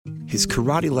his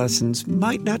karate lessons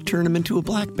might not turn him into a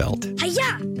black belt.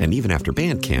 Hi-ya! And even after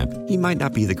band camp, he might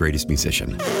not be the greatest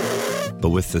musician.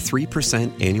 But with the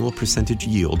 3% annual percentage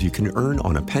yield you can earn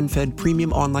on a PenFed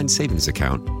premium online savings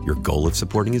account, your goal of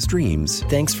supporting his dreams...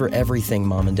 Thanks for everything,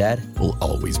 Mom and Dad. ...will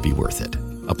always be worth it.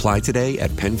 Apply today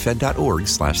at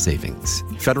PenFed.org/savings.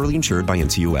 Federally insured by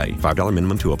NCUA. $5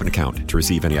 minimum to open account. To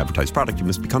receive any advertised product, you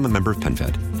must become a member of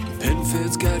PenFed.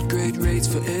 PenFed's got great rates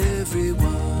for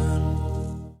everyone.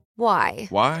 Why?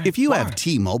 Why? If you have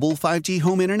T-Mobile 5G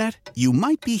home internet, you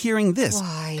might be hearing this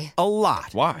Why? a lot.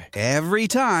 Why? Every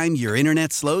time your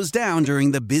internet slows down during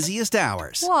the busiest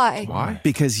hours. Why? Why?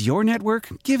 Because your network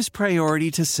gives priority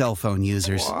to cell phone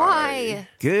users. Why?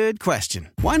 Good question.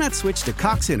 Why not switch to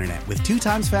Cox Internet with 2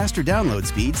 times faster download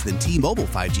speeds than T-Mobile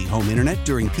 5G home internet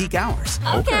during peak hours?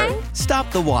 Okay.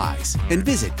 Stop the whys and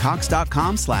visit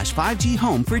cox.com/5G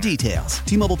home for details.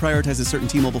 T-Mobile prioritizes certain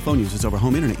T-Mobile phone users over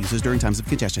home internet users during times of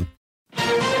congestion.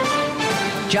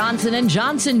 Johnson &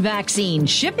 Johnson vaccine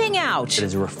shipping out. It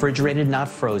is refrigerated, not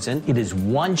frozen. It is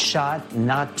 1 shot,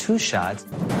 not 2 shots.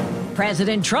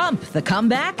 President Trump, the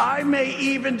comeback. I may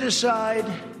even decide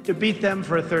to beat them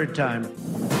for a 3rd time.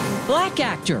 Black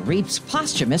actor reaps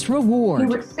posthumous reward. He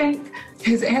would thank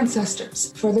his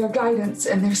ancestors for their guidance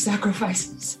and their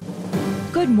sacrifices.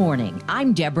 Good morning.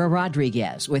 I'm Deborah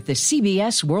Rodriguez with the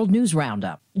CBS World News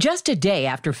Roundup. Just a day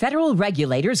after federal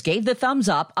regulators gave the thumbs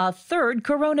up a 3rd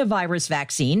coronavirus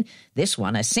vaccine, this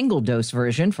one, a single-dose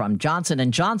version from Johnson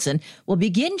 & Johnson, will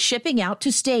begin shipping out to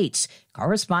states.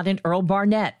 Correspondent Earl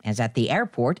Barnett is at the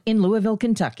airport in Louisville,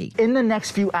 Kentucky. In the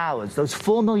next few hours, those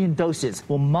 4 million doses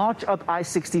will march up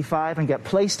I-65 and get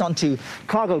placed onto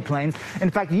cargo planes.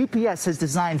 In fact, UPS has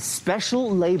designed special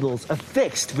labels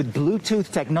affixed with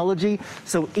Bluetooth technology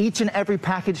so each and every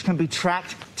package can be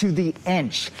tracked to the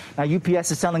inch. Now,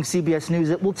 UPS is telling CBS News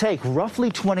it will take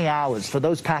roughly 20 hours for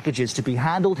those packages to be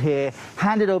handled here,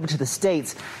 handed over to the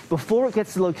states, before it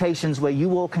gets to locations where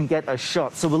you all can get a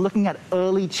shot. So we're looking at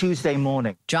early Tuesday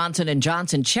morning. Johnson &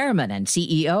 Johnson chairman and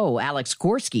CEO Alex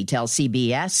Gorsky tells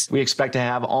CBS. We expect to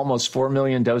have almost 4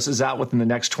 million doses out within the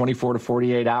next 24 to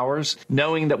 48 hours,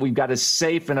 knowing that we've got a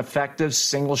safe and effective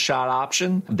single-shot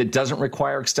option that doesn't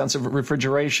require extensive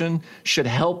refrigeration, should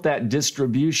help that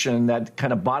distribution, that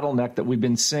kind of bottleneck that we've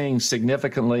been seeing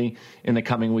significantly in the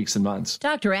coming weeks and months.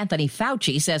 Dr. Anthony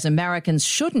Fauci says Americans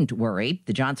shouldn't worry.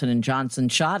 The Johnson & Johnson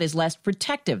shot is less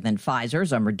protective than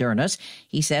Pfizer's or Moderna's.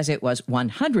 He says it was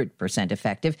 100%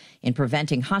 effective in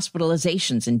preventing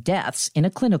hospitalizations and deaths in a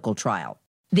clinical trial.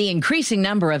 The increasing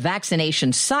number of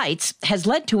vaccination sites has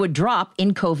led to a drop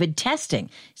in COVID testing.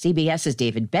 CBS's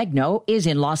David Begnaud is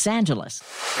in Los Angeles.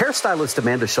 Hairstylist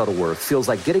Amanda Shuttleworth feels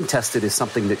like getting tested is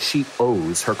something that she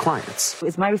owes her clients.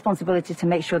 It's my responsibility to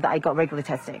make sure that I got regular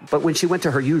testing. But when she went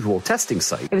to her usual testing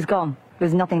site, it was gone. There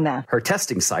was nothing there. Her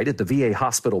testing site at the VA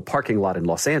hospital parking lot in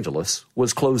Los Angeles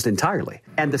was closed entirely.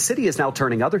 And the city is now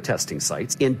turning other testing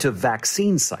sites into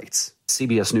vaccine sites.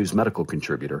 CBS News medical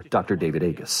contributor, Dr. David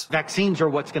Agus. Vaccines are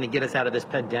what's going to get us out of this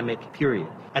pandemic, period.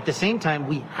 At the same time,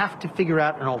 we have to figure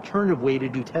out an alternative way to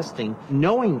do testing.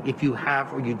 Knowing if you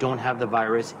have or you don't have the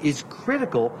virus is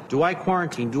critical. Do I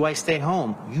quarantine? Do I stay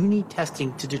home? You need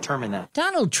testing to determine that.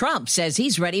 Donald Trump says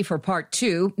he's ready for part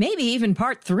 2, maybe even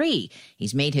part 3.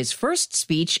 He's made his first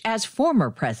speech as former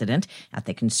president at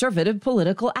the Conservative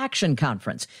Political Action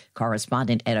Conference.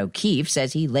 Correspondent Ed O'Keefe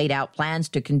says he laid out plans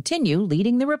to continue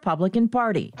leading the Republican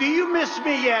Party. Do you miss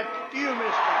me yet? Do you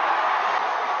miss me?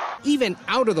 Even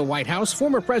out of the White House,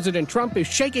 former President Trump is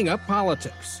shaking up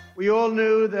politics. We all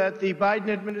knew that the Biden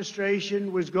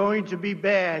administration was going to be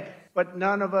bad, but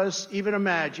none of us even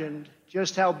imagined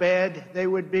just how bad they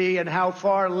would be and how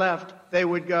far left they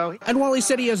would go. And while he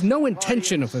said he has no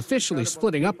intention of officially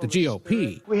splitting up the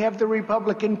GOP, we have the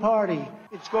Republican Party.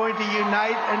 It's going to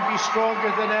unite and be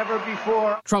stronger than ever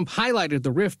before. Trump highlighted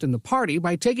the rift in the party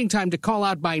by taking time to call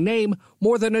out by name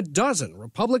more than a dozen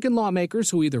Republican lawmakers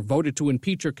who either voted to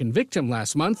impeach or convict him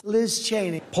last month. Liz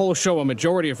Cheney. Polls show a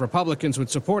majority of Republicans would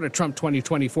support a Trump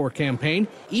 2024 campaign,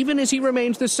 even as he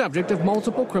remains the subject of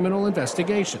multiple criminal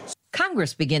investigations.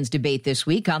 Congress begins debate this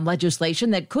week on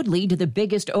legislation that could lead to the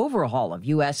biggest overhaul of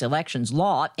U.S. elections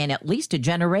law in at least a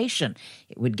generation.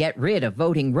 It would get rid of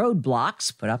voting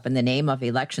roadblocks put up in the name of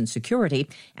election security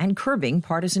and curbing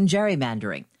partisan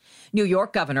gerrymandering. New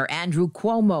York Governor Andrew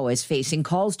Cuomo is facing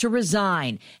calls to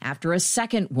resign after a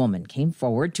second woman came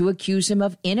forward to accuse him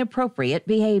of inappropriate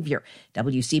behavior.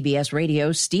 WCBS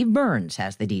Radio's Steve Burns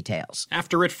has the details.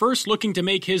 After at first looking to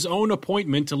make his own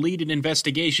appointment to lead an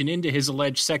investigation into his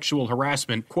alleged sexual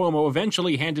harassment, Cuomo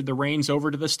eventually handed the reins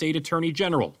over to the state attorney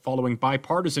general, following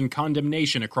bipartisan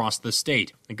condemnation across the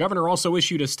state. The governor also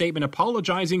issued a statement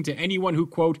apologizing to anyone who,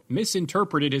 quote,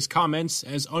 misinterpreted his comments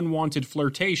as unwanted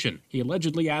flirtation. He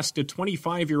allegedly asked a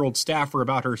 25-year-old staffer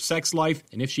about her sex life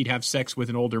and if she'd have sex with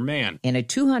an older man. In a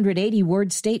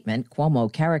 280-word statement,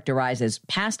 Cuomo characterizes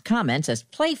past comments as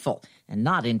playful and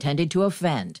not intended to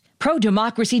offend.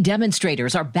 Pro-democracy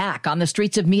demonstrators are back on the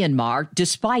streets of Myanmar,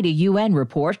 despite a UN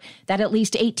report that at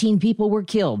least 18 people were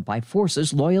killed by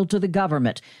forces loyal to the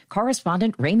government.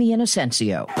 Correspondent Ramy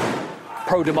Inocencio.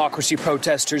 Pro-democracy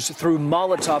protesters threw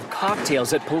Molotov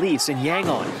cocktails at police in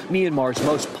Yangon, Myanmar's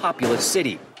most populous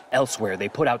city. Elsewhere, they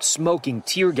put out smoking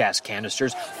tear gas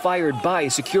canisters fired by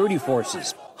security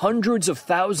forces. Hundreds of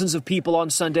thousands of people on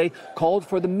Sunday called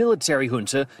for the military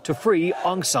junta to free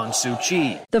Aung San Suu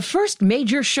Kyi. The first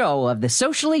major show of the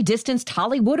socially distanced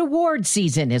Hollywood Awards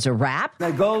season is a wrap.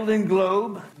 The Golden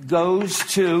Globe goes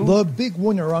to... The big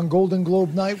winner on Golden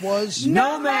Globe night was...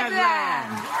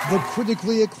 Nomadland! The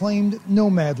critically acclaimed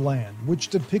Nomadland, which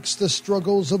depicts the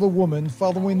struggles of a woman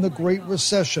following the Great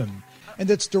Recession. And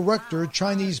its director,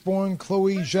 Chinese-born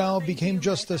Chloe Zhao, became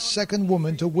just the second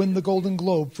woman to win the Golden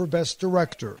Globe for Best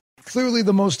Director. Clearly,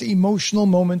 the most emotional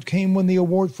moment came when the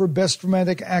award for Best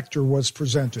Dramatic Actor was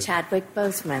presented. Chadwick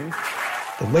Boseman.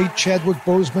 The late Chadwick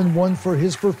Boseman won for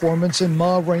his performance in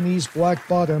Ma Rainey's Black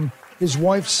Bottom. His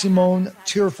wife, Simone,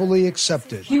 tearfully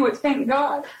accepted. He would thank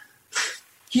God.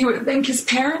 He would thank his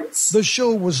parents. The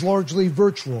show was largely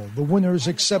virtual. The winners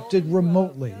accepted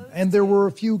remotely, and there were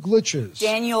a few glitches.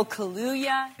 Daniel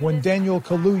Kaluuya. When Daniel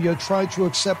Kaluuya tried to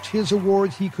accept his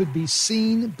award, he could be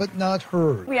seen but not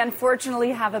heard. We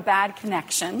unfortunately have a bad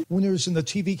connection. Winners in the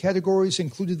TV categories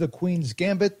included The Queen's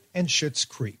Gambit and Schitt's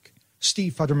Creek.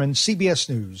 Steve Futterman, CBS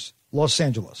News, Los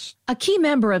Angeles. A key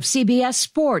member of CBS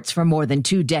Sports for more than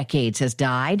 2 decades has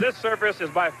died. This surface is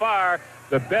by far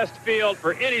the best field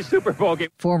for any Super Bowl game.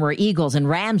 Former Eagles and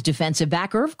Rams defensive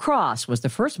back Irv Cross was the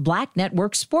first black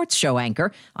network sports show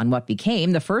anchor on what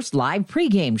became the first live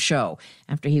pregame show.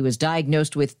 After he was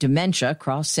diagnosed with dementia,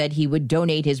 Cross said he would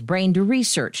donate his brain to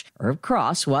research. Irv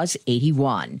Cross was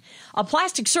 81. A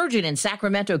plastic surgeon in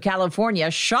Sacramento, California,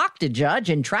 shocked a judge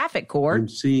in traffic court. I'm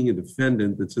seeing a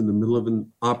defendant that's in the middle of an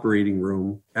operating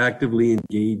room, actively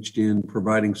engaged in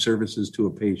providing services to a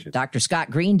patient. Dr.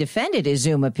 Scott Green defended his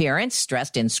Zoom appearance, dressed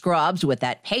in scrubs with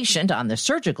that patient on the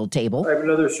surgical table. I have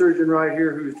another surgeon right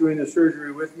here who's doing the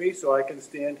surgery with me, so I can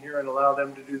stand here and allow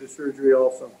them to do the surgery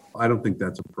also. I don't think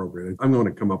that's appropriate. I'm going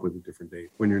to come up with a different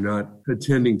date when you're not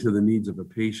attending to the needs of a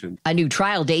patient. A new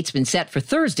trial date's been set for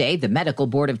Thursday. The Medical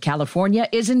Board of California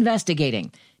is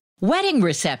investigating. Wedding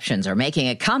receptions are making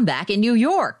a comeback in New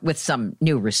York with some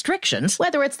new restrictions.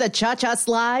 Whether it's the cha-cha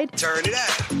slide, turn it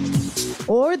up,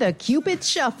 or the Cupid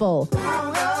shuffle.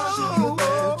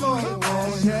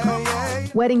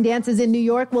 Wedding dances in New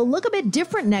York will look a bit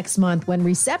different next month when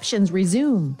receptions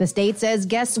resume. The state says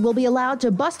guests will be allowed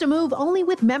to bust a move only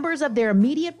with members of their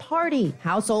immediate party,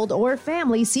 household, or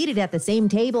family seated at the same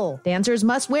table. Dancers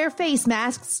must wear face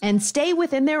masks and stay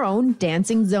within their own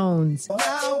dancing zones.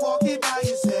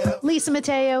 Lisa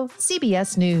Mateo,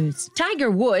 CBS News.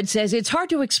 Tiger Woods says it's hard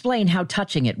to explain how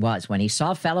touching it was when he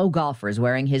saw fellow golfers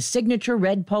wearing his signature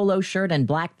red polo shirt and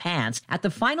black pants at the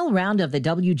final round of the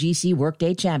WGC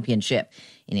Workday Championship.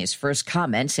 In his first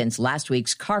comment since last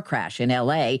week's car crash in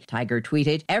L.A., Tiger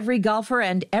tweeted, "Every golfer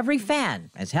and every fan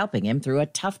is helping him through a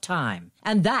tough time."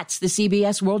 And that's the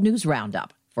CBS World News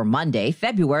Roundup for Monday,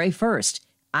 February 1st.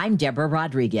 I'm Deborah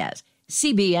Rodriguez,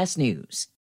 CBS News.